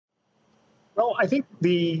Well, I think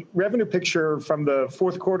the revenue picture from the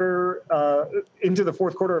fourth quarter into the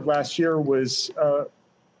fourth quarter of last year was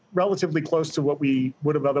relatively close to what we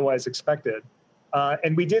would have otherwise expected.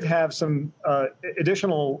 And we did have some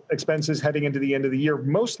additional expenses heading into the end of the year,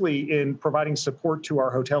 mostly in providing support to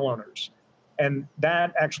our hotel owners. And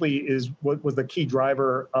that actually is what was the key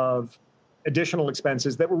driver of additional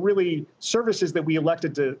expenses that were really services that we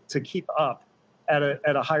elected to keep up at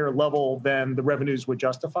a higher level than the revenues would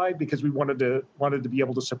justify, because we wanted to be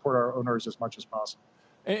able to support our owners as much as possible.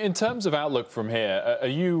 In terms of outlook from here, are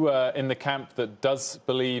you in the camp that does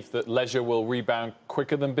believe that leisure will rebound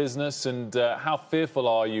quicker than business? And how fearful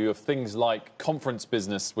are you of things like conference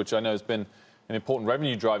business, which I know has been an important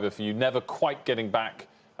revenue driver for you, never quite getting back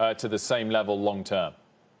to the same level long term?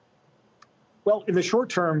 Well, in the short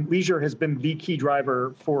term, leisure has been the key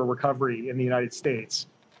driver for recovery in the United States.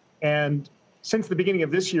 And since the beginning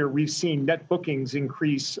of this year, we've seen net bookings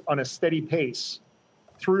increase on a steady pace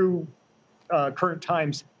through current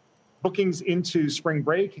times, bookings into spring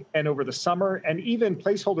break and over the summer, and even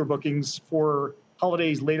placeholder bookings for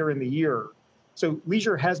holidays later in the year. So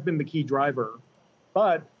leisure has been the key driver.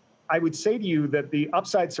 But I would say to you that the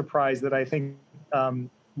upside surprise that I think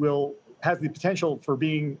has the potential for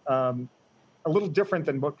being a little different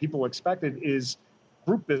than what people expected is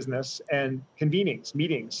group business and convenings,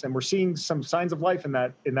 meetings, and we're seeing some signs of life in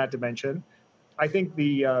that dimension. I think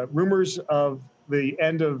the rumors of the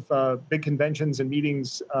end of big conventions and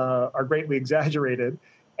meetings are greatly exaggerated,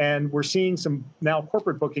 and we're seeing some now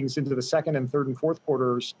corporate bookings into the second and third and fourth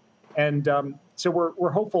quarters, and so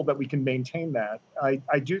we're hopeful that we can maintain that.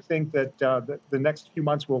 I do think that the next few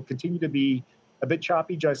months will continue to be a bit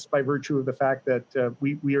choppy just by virtue of the fact that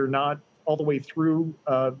we are not all the way through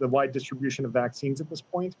the wide distribution of vaccines at this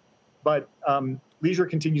point. But leisure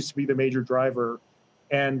continues to be the major driver.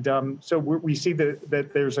 And so we see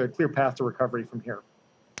that there's a clear path to recovery from here.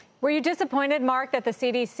 Were you disappointed, Mark, that the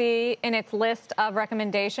CDC, in its list of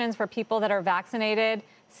recommendations for people that are vaccinated,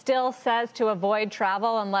 still says to avoid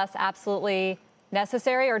travel unless absolutely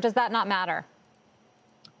necessary, or does that not matter?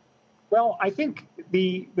 Well, I think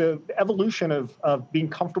the evolution of being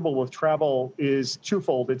comfortable with travel is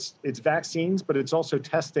twofold. It's vaccines, but it's also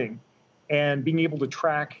testing and being able to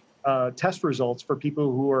track test results for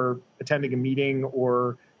people who are attending a meeting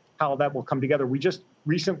or how that will come together. We just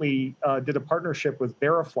recently did a partnership with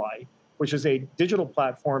Verify, which is a digital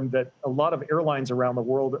platform that a lot of airlines around the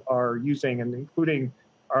world are using, and including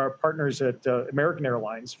our partners at American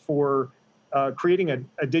Airlines, for creating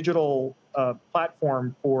a digital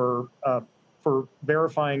platform for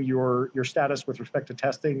verifying your status with respect to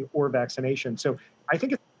testing or vaccination. So I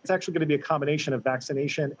think it's actually going to be a combination of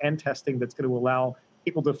vaccination and testing that's going to allow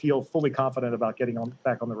people to feel fully confident about getting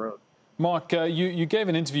back on the road. Mark, you gave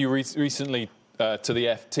an interview recently to the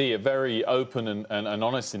FT, a very open and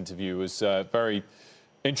honest interview. It was very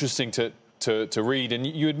interesting to read, and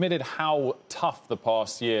you admitted how tough the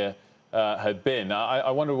past year had been. I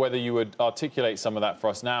wonder whether you would articulate some of that for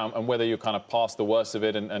us now, and whether you're kind of past the worst of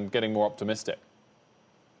it and getting more optimistic.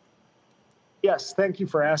 Yes, thank you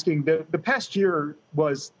for asking. The past year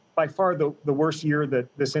was by far the worst year that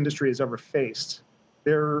this industry has ever faced.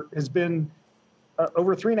 There has been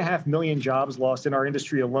over 3.5 million jobs lost in our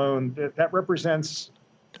industry alone. That represents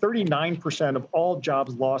 39% of all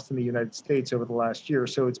jobs lost in the United States over the last year.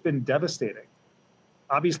 So it's been devastating.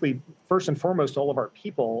 Obviously, first and foremost, all of our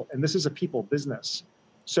people, and this is a people business.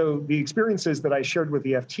 So the experiences that I shared with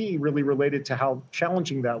the FT really related to how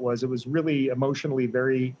challenging that was. It was really emotionally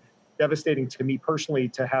very devastating to me personally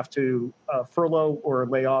to have to furlough or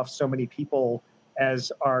lay off so many people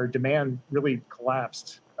as our demand really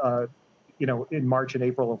collapsed, in March and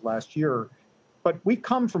April of last year. But we've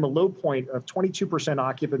come from a low point of 22%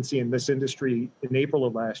 occupancy in this industry in April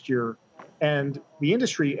of last year. And the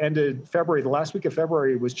industry ended February, the last week of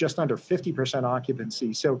February was just under 50%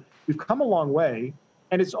 occupancy. So we've come a long way.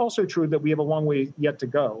 And it's also true that we have a long way yet to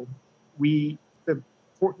go.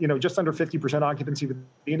 Just under 50% occupancy for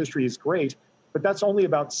the industry is great, but that's only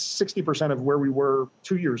about 60% of where we were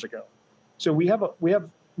 2 years ago. So we have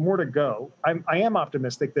more to go. I am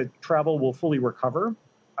optimistic that travel will fully recover.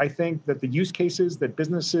 I think that the use cases that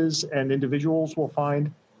businesses and individuals will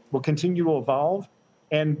find will continue to evolve.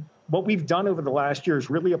 And what we've done over the last year is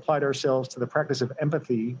really applied ourselves to the practice of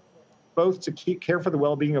empathy, both to care for the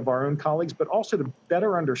well-being of our own colleagues, but also to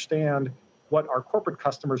better understand what our corporate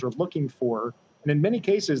customers are looking for. And in many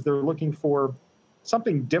cases, they're looking for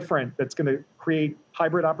something different that's going to create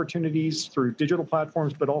hybrid opportunities through digital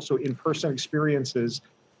platforms, but also in-person experiences.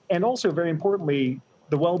 And also, very importantly,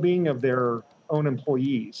 the well-being of their own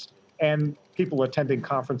employees and people attending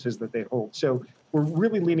conferences that they hold. So we're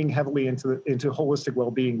really leaning heavily into holistic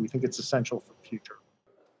well-being. We think it's essential for the future.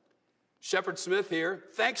 Shepard Smith here.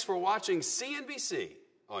 Thanks for watching CNBC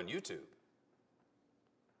on YouTube.